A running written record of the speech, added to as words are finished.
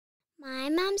My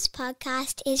mum's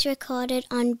podcast is recorded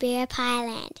on Biripi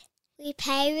land. We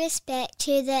pay respect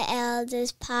to the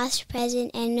elders past, present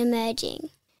and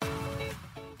emerging.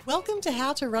 Welcome to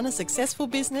How to Run a Successful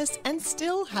Business and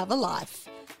Still Have a Life.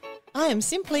 I am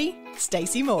simply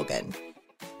Stacey Morgan.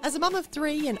 As a mum of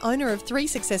three and owner of three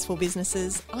successful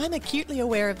businesses, I'm acutely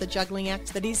aware of the juggling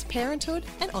act that is parenthood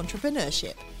and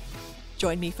entrepreneurship.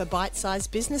 Join me for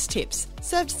bite-sized business tips,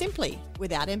 served simply,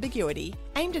 without ambiguity,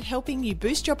 aimed at helping you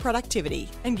boost your productivity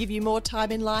and give you more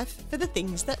time in life for the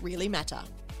things that really matter.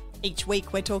 Each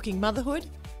week we're talking motherhood,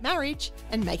 marriage,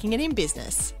 and making it in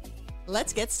business.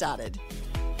 Let's get started.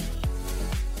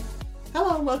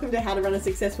 Hello and welcome to How to Run a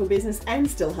Successful Business and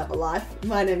Still Have a Life.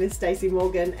 My name is Stacey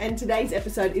Morgan and today's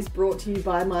episode is brought to you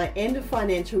by my end of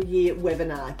financial year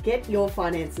webinar, Get Your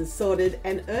Finances Sorted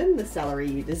and Earn the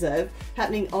Salary You Deserve,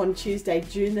 happening on Tuesday,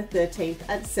 June the 13th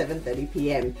at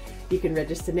 7:30pm. You can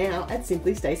register now at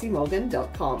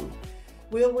simplystaceymorgan.com.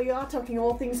 We are talking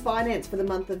all things finance for the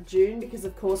month of June because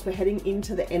of course we're heading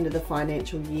into the end of the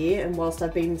financial year, and whilst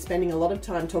I've been spending a lot of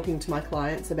time talking to my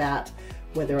clients about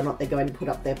whether or not they're going to put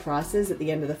up their prices at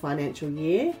the end of the financial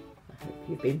year, I hope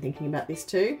you've been thinking about this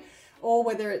too, or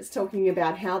whether it's talking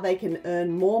about how they can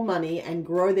earn more money and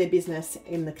grow their business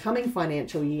in the coming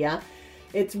financial year,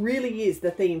 it really is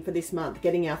the theme for this month,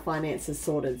 getting our finances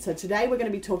sorted. So today we're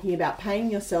going to be talking about paying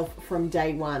yourself from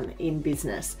day one in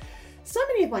business. So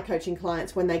many of my coaching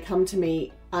clients, when they come to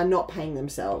me, are not paying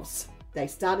themselves. They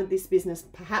started this business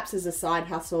perhaps as a side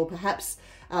hustle, perhaps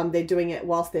they're doing it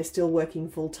whilst they're still working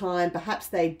full time, perhaps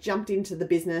they jumped into the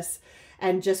business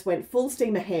and just went full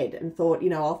steam ahead and thought,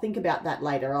 I'll think about that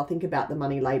later, I'll think about the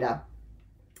money later.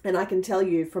 And I can tell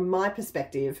you from my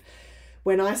perspective,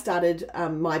 when I started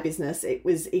my business, it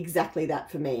was exactly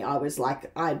that for me. I was like,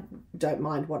 I don't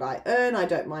mind what I earn. I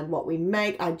don't mind what we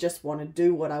make. I just want to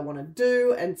do what I want to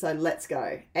do. And so let's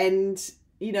go. And,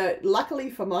 luckily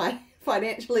for my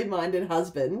financially minded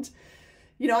husband,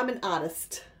 I'm an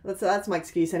artist. That's my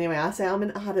excuse anyway. I say I'm an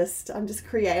artist. I'm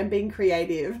being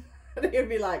creative. And he'd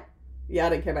be like, yeah, I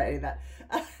don't care about any of that.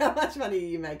 How much money are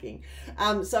you making?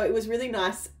 So it was really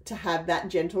nice to have that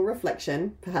gentle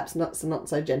reflection, perhaps not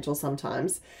so gentle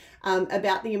sometimes,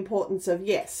 about the importance of,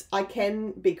 yes, I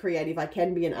can be creative, I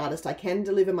can be an artist, I can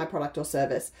deliver my product or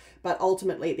service, but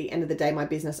ultimately at the end of the day, my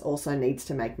business also needs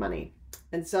to make money.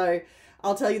 And so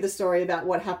I'll tell you the story about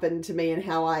what happened to me and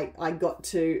how I got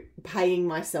to paying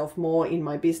myself more in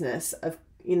my business.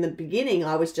 In the beginning,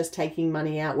 I was just taking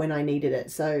money out when I needed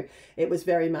it. So it was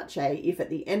very much if at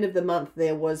the end of the month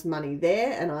there was money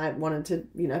there and I wanted to,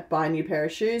 buy a new pair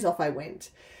of shoes, off I went.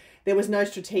 There was no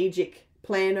strategic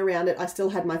plan around it. I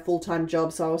still had my full-time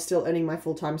job, so I was still earning my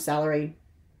full-time salary.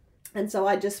 And so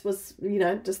I just was,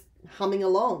 just humming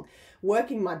along,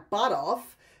 working my butt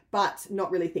off, but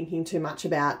not really thinking too much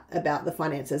about the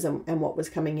finances and what was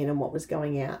coming in and what was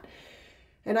going out.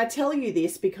 And I tell you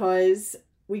this because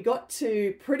we got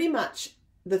to pretty much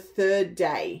the third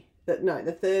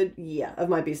year of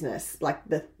my business, like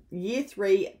the year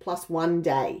 3 plus 1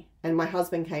 day. And my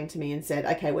husband came to me and said,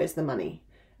 okay, where's the money?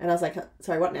 And I was like,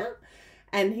 sorry, what now?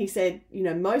 And he said,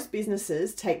 most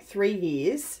businesses take 3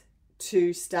 years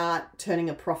to start turning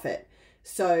a profit.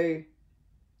 So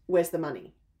where's the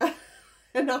money?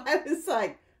 And I was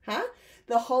like, huh?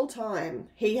 The whole time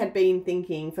he had been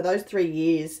thinking for those 3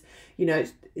 years,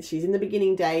 she's in the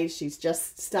beginning days, she's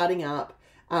just starting up.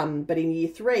 But in year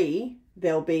 3,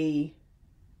 there'll be,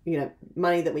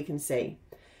 money that we can see.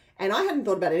 And I hadn't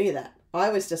thought about any of that. I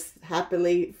was just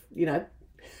happily,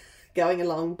 going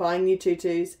along, buying new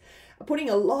tutus, putting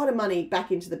a lot of money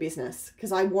back into the business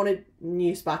because I wanted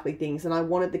new sparkly things and I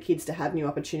wanted the kids to have new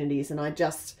opportunities, and I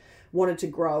just wanted to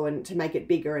grow and to make it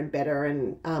bigger and better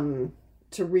and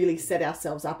to really set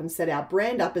ourselves up and set our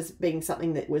brand up as being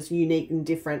something that was unique and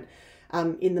different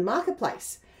in the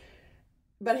marketplace.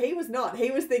 But he was not. He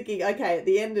was thinking, okay, at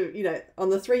the end of,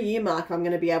 on the 3-year mark, I'm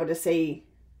going to be able to see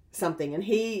something. And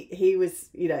he was,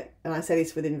 and I say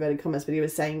this with inverted commas, but he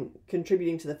was saying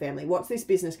contributing to the family. What's this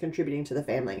business contributing to the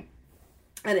family?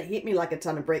 And it hit me like a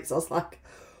ton of bricks. I was like,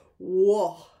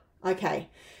 whoa, okay.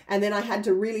 And then I had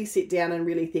to really sit down and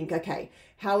really think, okay,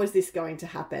 how is this going to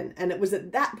happen? And it was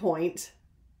at that point,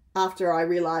 after I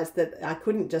realized that I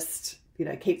couldn't just,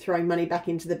 keep throwing money back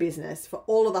into the business for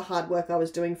all of the hard work I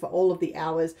was doing, for all of the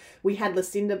hours. We had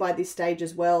Lucinda by this stage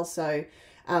as well. So,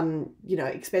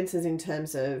 expenses in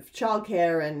terms of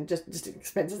childcare and just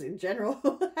expenses in general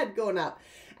had gone up.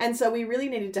 And so we really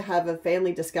needed to have a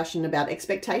family discussion about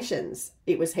expectations.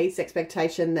 It was Heath's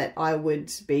expectation that I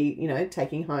would be,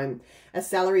 taking home a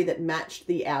salary that matched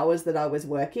the hours that I was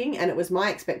working. And it was my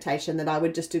expectation that I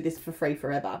would just do this for free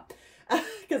forever.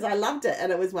 because I loved it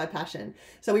and it was my passion.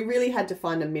 So we really had to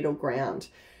find a middle ground.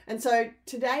 And so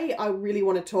today I really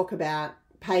want to talk about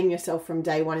paying yourself from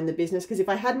day one in the business, because if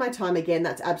I had my time again,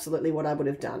 that's absolutely what I would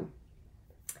have done.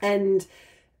 And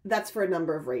that's for a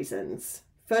number of reasons.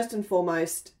 First and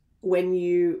foremost, when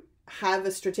you have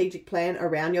a strategic plan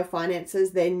around your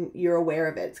finances, then you're aware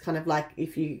of it. It's kind of like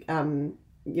if you,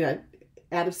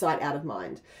 out of sight, out of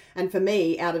mind. And for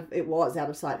me, it was out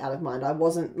of sight, out of mind. I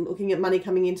wasn't looking at money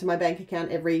coming into my bank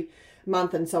account every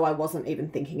month, and so I wasn't even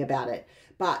thinking about it.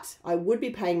 But I would be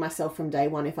paying myself from day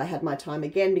one if I had my time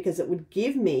again, because it would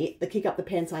give me the kick up the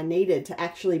pants I needed to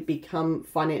actually become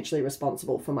financially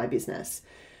responsible for my business.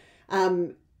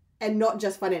 And not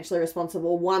just financially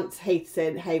responsible once Heath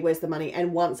said, hey, where's the money?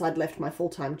 And once I'd left my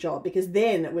full-time job, because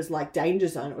then it was like danger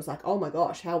zone. It was like, oh my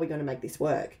gosh, how are we going to make this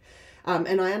work?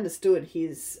 And I understood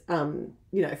his,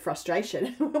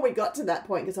 frustration when we got to that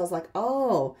point, because I was like,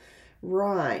 oh,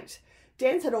 right.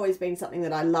 Dance had always been something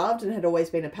that I loved and had always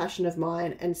been a passion of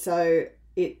mine. And so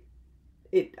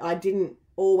I didn't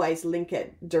always link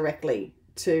it directly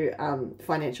to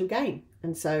financial gain.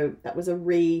 And so that was a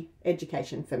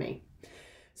re-education for me.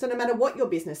 So no matter what your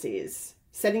business is,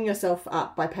 setting yourself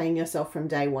up by paying yourself from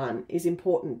day one is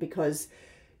important, because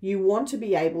you want to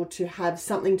be able to have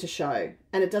something to show.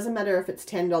 And it doesn't matter if it's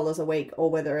 $10 a week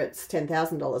or whether it's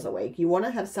 $10,000 a week. You want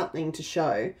to have something to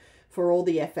show for all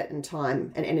the effort and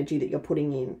time and energy that you're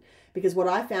putting in. Because what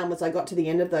I found was I got to the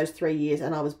end of those 3 years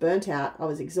and I was burnt out. I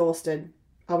was exhausted.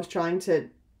 I was trying to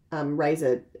raise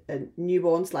a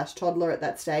newborn / toddler at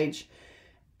that stage.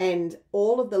 And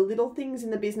all of the little things in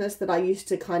the business that I used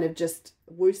to kind of just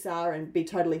woosah and be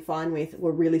totally fine with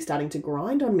were really starting to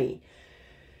grind on me.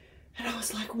 And I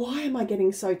was like, why am I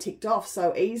getting so ticked off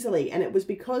so easily? And it was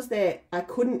because I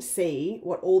couldn't see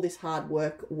what all this hard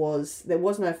work was. There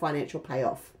was no financial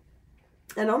payoff.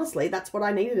 And honestly, that's what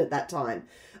I needed at that time.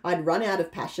 I'd run out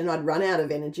of passion. I'd run out of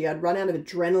energy. I'd run out of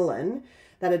adrenaline.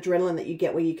 That adrenaline that you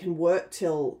get where you can work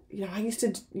till, I used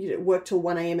to work till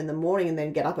 1 a.m. in the morning and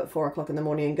then get up at 4 o'clock in the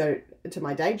morning and go to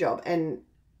my day job. And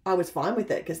I was fine with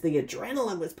it because the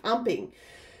adrenaline was pumping.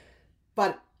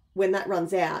 But when that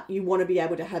runs out, you want to be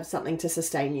able to have something to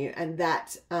sustain you. And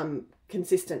that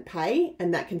consistent pay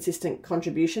and that consistent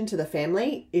contribution to the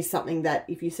family is something that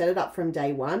if you set it up from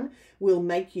day one will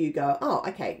make you go, oh,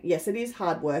 okay, yes, it is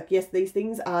hard work. Yes, these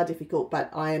things are difficult, but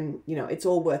it's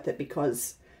all worth it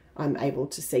because I'm able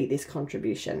to see this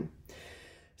contribution.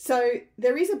 So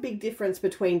there is a big difference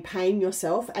between paying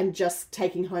yourself and just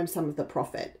taking home some of the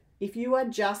profit. If you are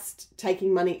just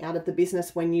taking money out of the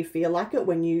business when you feel like it,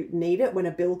 when you need it, when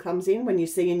a bill comes in, when you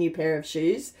see a new pair of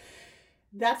shoes,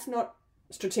 that's not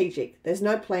strategic. There's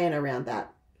no plan around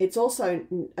that. It's also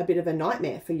a bit of a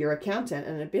nightmare for your accountant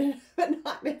and a bit of a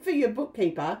nightmare for your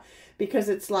bookkeeper, because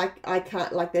it's like,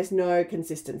 there's no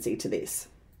consistency to this.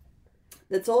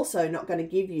 That's also not going to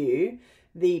give you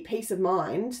the peace of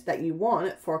mind that you want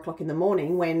at 4 o'clock in the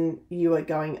morning when you are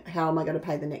going, how am I going to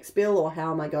pay the next bill? Or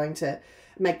how am I going to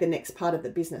make the next part of the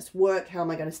business work? How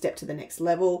am I going to step to the next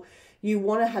level? You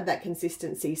want to have that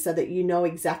consistency so that you know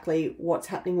exactly what's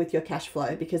happening with your cash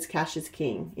flow, because cash is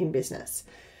king in business.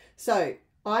 So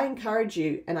I encourage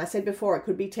you, and I said before, it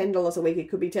could be $10 a week, it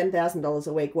could be $10,000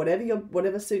 a week,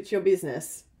 whatever suits your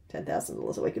business.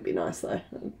 $10,000 a week would be nice though,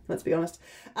 let's be honest.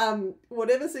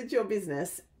 Whatever suits your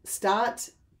business, start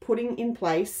putting in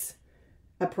place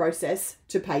a process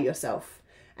to pay yourself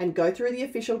and go through the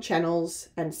official channels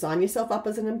and sign yourself up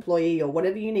as an employee or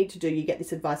whatever you need to do. You get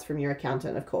this advice from your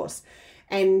accountant, of course,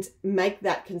 and make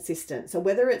that consistent. So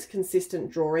whether it's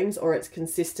consistent drawings or it's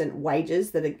consistent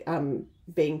wages that are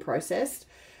being processed,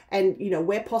 and,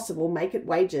 where possible, make it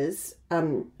wages.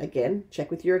 Again,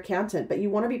 check with your accountant, but you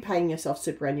want to be paying yourself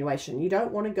superannuation. You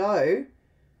don't want to go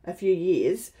a few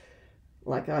years,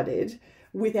 like I did,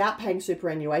 without paying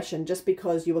superannuation just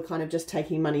because you were kind of just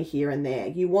taking money here and there.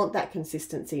 You want that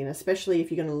consistency. And especially if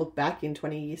you're going to look back in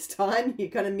 20 years' time, you're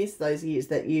going to miss those years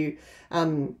that you,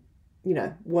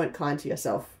 weren't kind to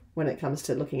yourself when it comes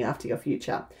to looking after your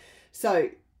future. So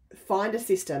find a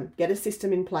system, get a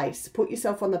system in place, put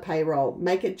yourself on the payroll,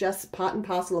 make it just part and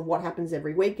parcel of what happens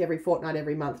every week, every fortnight,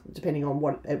 every month, depending on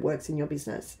what it works in your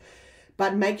business.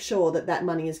 But make sure that that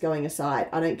money is going aside.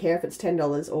 I don't care if it's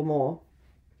 $10 or more.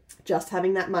 Just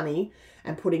having that money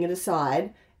and putting it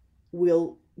aside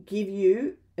will give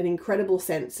you an incredible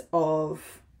sense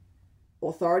of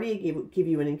authority, give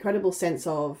you an incredible sense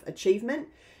of achievement.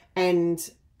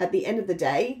 And at the end of the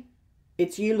day,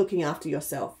 it's you looking after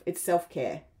yourself. It's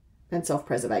self-care and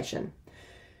self-preservation,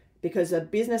 because a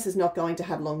business is not going to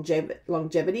have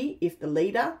longevity if the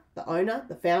leader, the owner,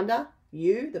 the founder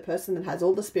you, the person that has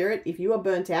all the spirit, if you are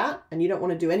burnt out and you don't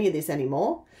want to do any of this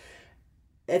anymore,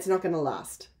 it's not going to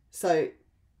last. So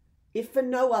if for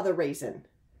no other reason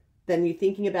than you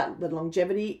thinking about the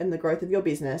longevity and the growth of your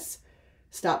business,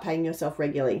 start paying yourself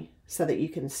regularly so that you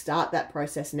can start that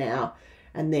process now.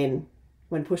 And then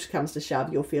when push comes to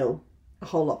shove, you'll feel a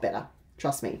whole lot better.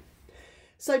 Trust me.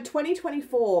 So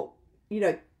 2024,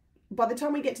 by the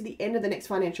time we get to the end of the next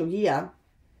financial year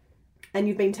and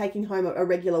you've been taking home a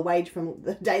regular wage from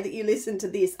the day that you listen to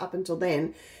this up until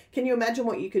then, can you imagine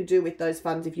what you could do with those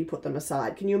funds if you put them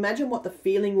aside? Can you imagine what the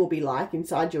feeling will be like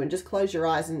inside you? And just close your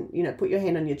eyes and, put your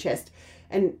hand on your chest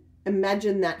and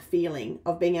imagine that feeling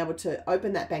of being able to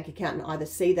open that bank account and either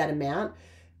see that amount,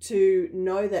 to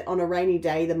know that on a rainy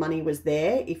day, the money was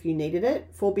there if you needed it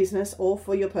for business or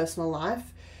for your personal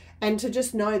life. And to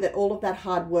just know that all of that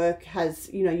hard work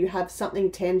has, you have something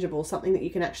tangible, something that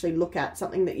you can actually look at,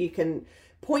 something that you can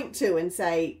point to and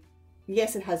say,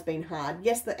 yes, it has been hard.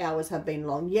 Yes, the hours have been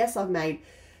long. Yes, I've made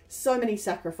so many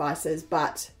sacrifices,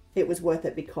 but it was worth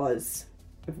it because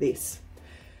of this.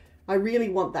 I really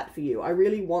want that for you. I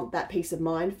really want that peace of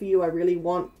mind for you. I really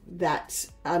want that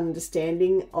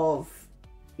understanding of,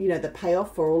 the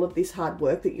payoff for all of this hard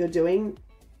work that you're doing.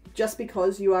 Just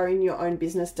because you are in your own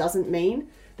business doesn't mean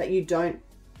that you don't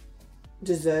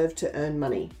deserve to earn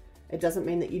money. It doesn't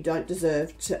mean that you don't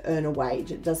deserve to earn a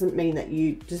wage. It doesn't mean that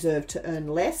you deserve to earn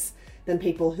less than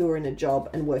people who are in a job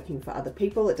and working for other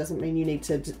people. It doesn't mean you need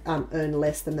to earn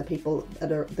less than the people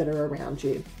that are around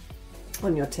you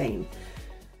on your team.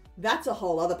 That's a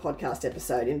whole other podcast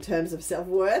episode in terms of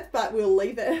self-worth, but we'll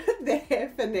leave it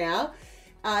there for now.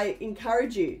 I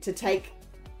encourage you to take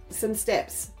some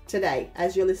steps today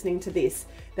as you're listening to this,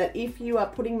 that if you are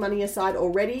putting money aside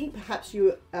already, perhaps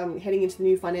you heading into the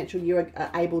new financial year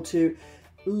are able to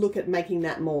look at making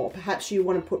that more. Perhaps you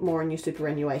want to put more on your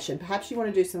superannuation. Perhaps you want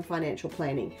to do some financial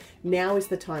planning. Now is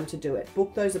the time to do it.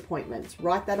 Book those appointments.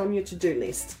 Write that on your to-do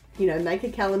list. Make a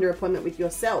calendar appointment with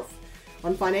yourself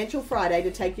on Financial Friday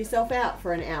to take yourself out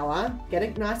for an hour, get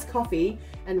a nice coffee,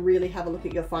 and really have a look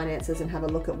at your finances and have a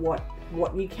look at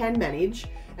what you can manage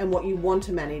and what you want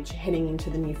to manage heading into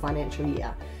the new financial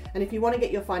year. And if you want to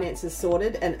get your finances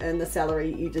sorted and earn the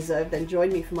salary you deserve, then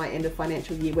join me for my end of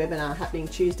financial year webinar happening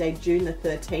Tuesday, June the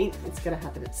 13th. It's going to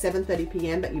happen at 7:30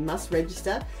 p.m, but you must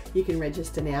register. You can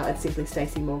register now at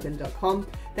simplystacymorgan.com.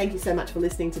 Thank you so much for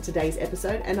listening to today's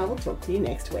episode, and I will talk to you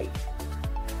next week.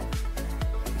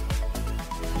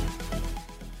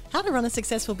 How to Run a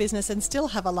Successful Business and Still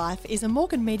Have a Life is a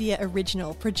Morgan Media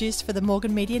original produced for the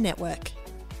Morgan Media Network.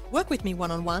 Work with me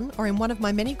one-on-one or in one of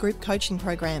my many group coaching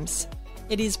programs.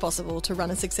 It is possible to run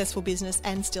a successful business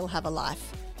and still have a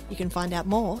life. You can find out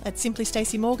more at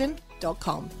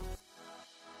simplystacymorgan.com.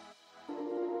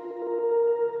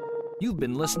 You've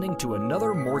been listening to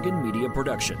another Morgan Media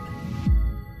production.